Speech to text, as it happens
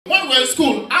we were in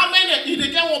school, how many, if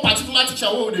they get one particular teacher,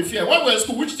 what would they fear? When we were in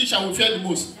school, which teacher would fear the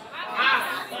most?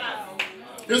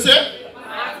 You say?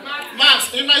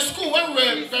 Maths. In my school, when we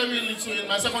were very little, in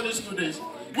my secondary school days,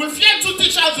 we fear two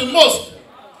teachers the most.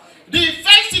 The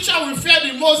first teacher we fear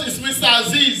the most is Mr.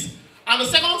 Aziz. And the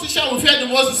second teacher we fear the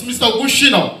most is Mr.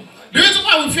 Gushino. The reason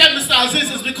why we fear Mr.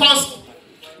 Aziz is because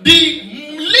the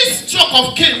least stroke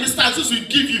of cane Mr. Aziz will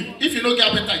give you if you don't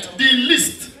get appetite. The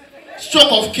least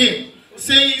stroke of cane,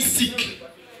 saying sick,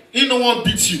 he no one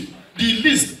beats you. The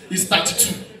least is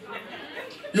 32.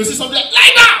 You see something like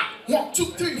that. 1, 2,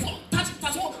 3, 4, 30,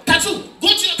 31, 32. Go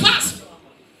to your class.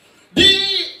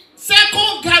 The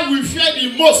second guy we fear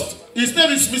the most, his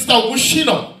name is Mr.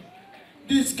 Gushino.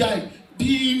 This guy,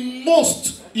 the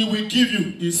most he will give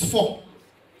you is 4.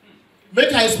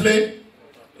 Make I explain.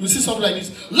 You see something like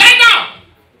this. Lie down!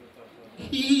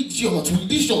 Idiot, with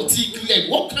this your thick leg.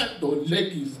 What kind of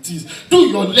leg is this? Do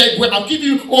your leg well. I'll give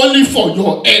you only for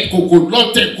your head.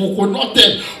 Coconut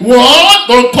head. What?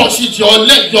 Don't touch it. Your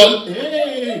leg.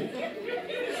 Hey.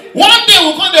 One day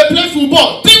we're going to play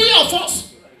football. 3 of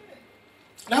us.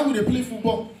 Now we play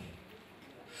football.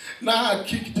 Now I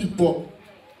kick the ball.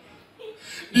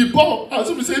 The ball,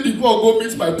 as we say, the ball go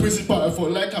meet my principal. I for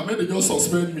like I made they just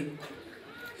suspend me.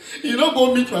 You don't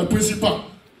go meet my principal.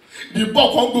 The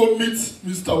ball can't go meet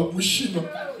Mr. Mushino.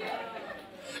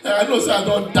 And I know say I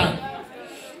don't die.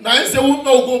 Now I say we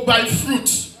no go buy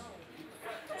fruit.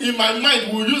 In my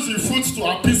mind, we'll use the fruit to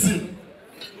appease him.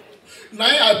 Now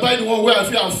I buy the one where I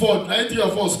feel afford. Now 3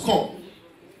 of us come.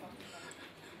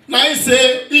 Now I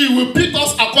say he will beat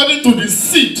us according to the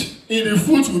seed in the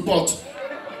fruit we bought.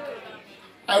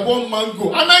 I want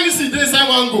mango. How many seeds they say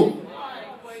mango?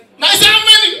 Now I say how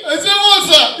many? I say what,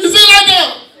 sir? You say like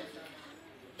that?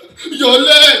 Your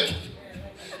leg.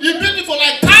 You beat me for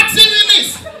like 30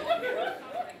 minutes.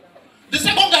 The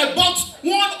second guy bought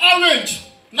 1 orange.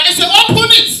 Now I say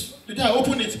open it. The guy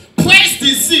open it. Press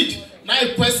the seed. Now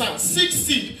he press am 6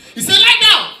 seed. He say lie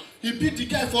down. He beat the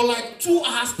guy for like 2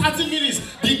 hours, 30 minutes.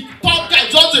 The top guy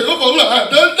just say, I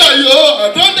don't die, yo.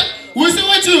 I don't die. We say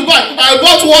what you buy. I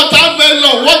bought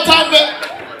watermelon.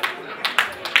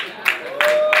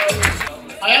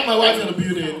 I have my wife in the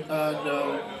building, and I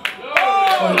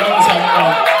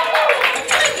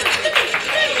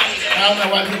have my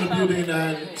wife in the building,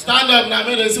 and stand up now.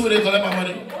 Maybe they see where they collect my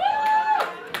money.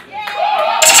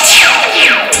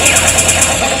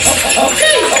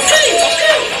 Okay.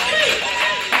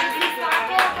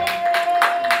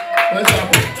 What's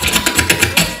happening?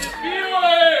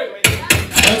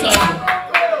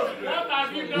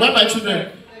 Where are my children?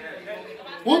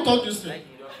 Who taught this thing?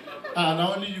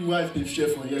 Now only you wife they share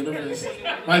for you.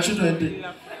 Don't my children they.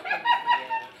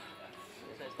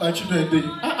 My children they.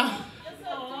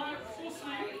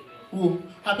 Oh,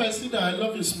 I can see that I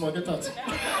love you small. Get out.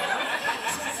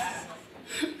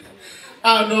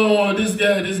 No, this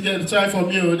girl try for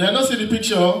me. They not see the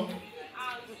picture.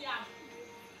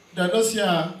 They not see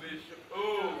her.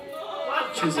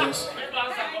 Jesus.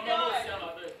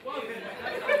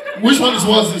 Which one is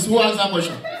worse this? Who asked that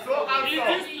question?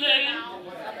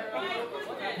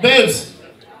 Babes,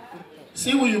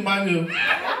 see who you marry.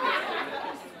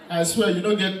 I swear you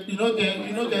don't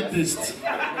get taste.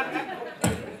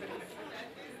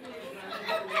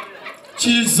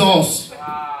 Jesus.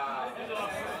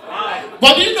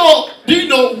 But do you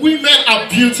know women are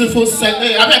beautiful?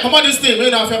 Hey, I mean, come on this thing.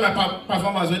 Maybe I felt my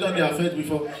performance. We don't get affected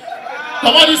before.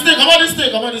 Come on this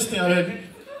thing. Already.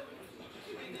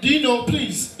 Do you know,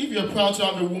 please, if you're proud to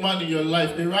have a woman in your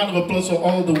life, a round of applause for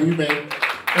all the women.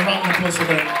 A round of applause for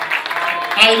them.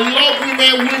 I love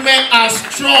women. Women are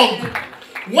strong.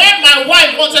 When my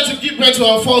wife wanted to give birth to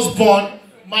her firstborn,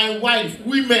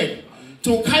 women,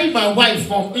 to carry my wife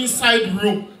from inside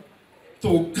room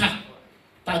to car,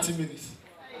 30 minutes.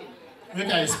 Make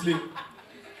I explain.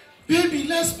 Baby,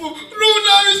 let's move. No,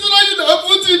 it's not you that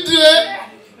put it there.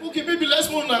 Okay, baby, let's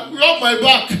move now. Rub my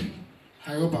back.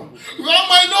 I rub her. Rub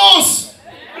my nose.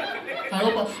 I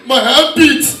rub her. My hand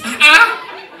beats. I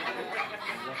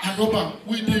rub her.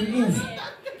 We dey move.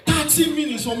 30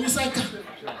 minutes from inside car.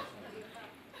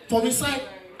 From inside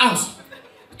house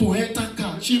to enter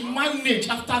car. She managed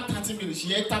after 30 minutes.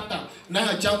 She entered car. Now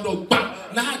I jammed up. Bam.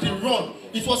 Now I dey run.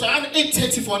 It was around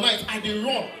 8:30 for night. I dey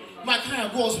run. My car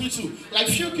go hospital. Like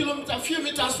few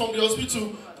meters from the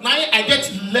hospital. Now I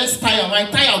get less tire. My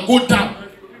tire go down.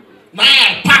 Now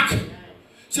I park.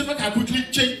 So I quickly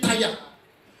change tire.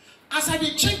 As I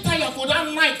dey change tire for that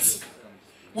night,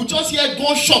 we just hear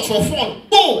gunshot for fun.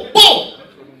 Boom, boom.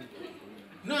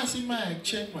 Now I see I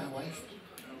check my wife.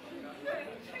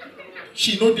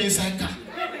 She no dey inside car.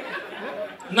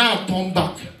 Now I turn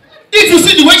back. If you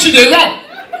see the way she dey run,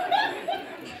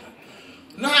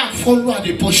 follow her,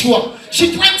 they pursue her.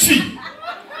 She climbed tree.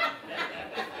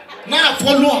 Now I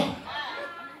follow her.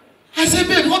 I said,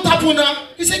 babe, what happened now?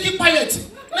 He said, keep quiet.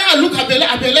 Now I look at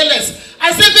Abeleles.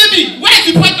 I said, baby, where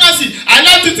is the pregnancy? I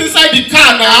left it inside the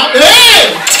car now.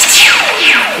 Hey!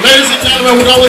 Ladies and gentlemen,